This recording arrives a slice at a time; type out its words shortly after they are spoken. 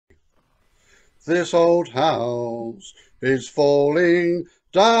This old house is falling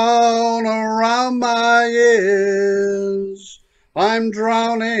down around my ears. I'm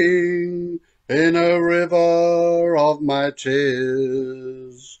drowning in a river of my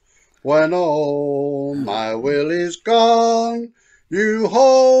tears. When all my will is gone, you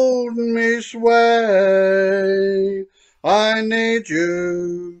hold me sway. I need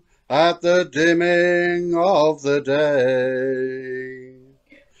you at the dimming of the day.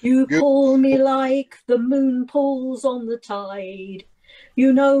 You pull me like the moon pulls on the tide.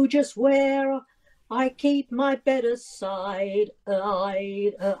 You know just where I keep my bed aside.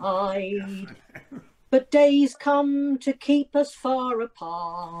 But days come to keep us far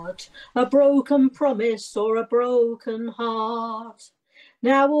apart, a broken promise or a broken heart.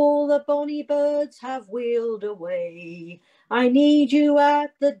 Now all the bonny birds have wheeled away. I need you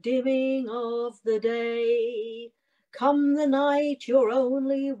at the dimming of the day. Come the night, you're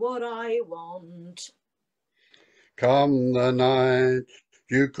only what I want. Come the night,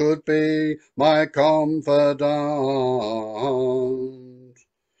 you could be my confidant.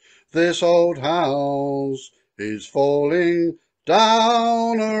 This old house is falling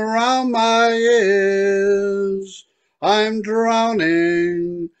down around my ears. I'm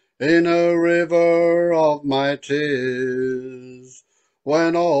drowning in a river of my tears.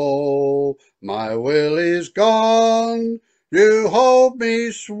 When all my will is gone, you hold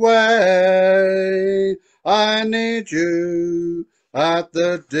me sway. I need you at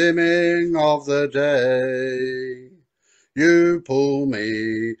the dimming of the day. You pull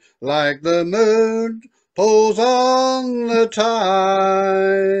me like the moon pulls on the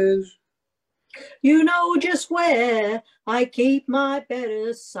tide. You know just where I keep my bed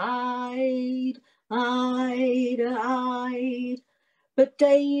aside. But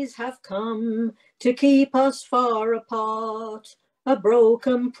days have come to keep us far apart, a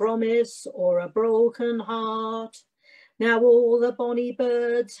broken promise or a broken heart. Now all the bonny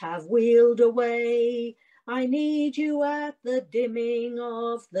birds have wheeled away. I need you at the dimming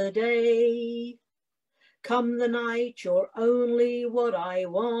of the day. Come the night, you're only what I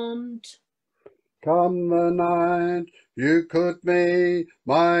want. Come the night, you could be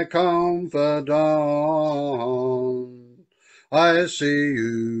my confidant. I see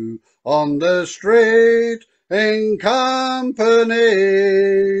you on the street in company.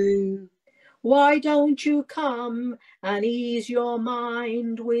 Why don't you come and ease your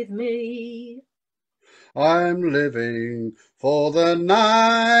mind with me? I'm living for the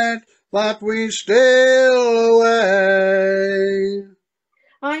night that we steal away.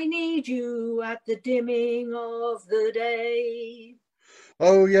 I need you at the dimming of the day.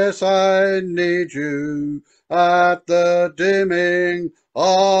 Oh yes, I need you at the dimming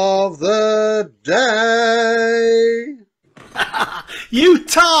of the day. You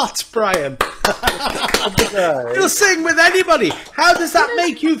tart, Brian. He'll sing with anybody. How does that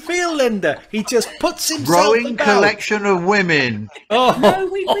make you feel, Linda? He just puts himself Growing about. collection of women. Oh. No,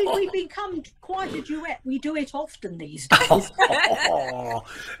 we've become quite a duet. We do it often these days.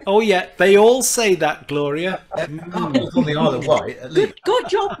 Oh yeah, they all say that, Gloria. On the Isle of Wight, at least. Good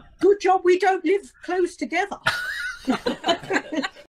job. Good job. We don't live close together.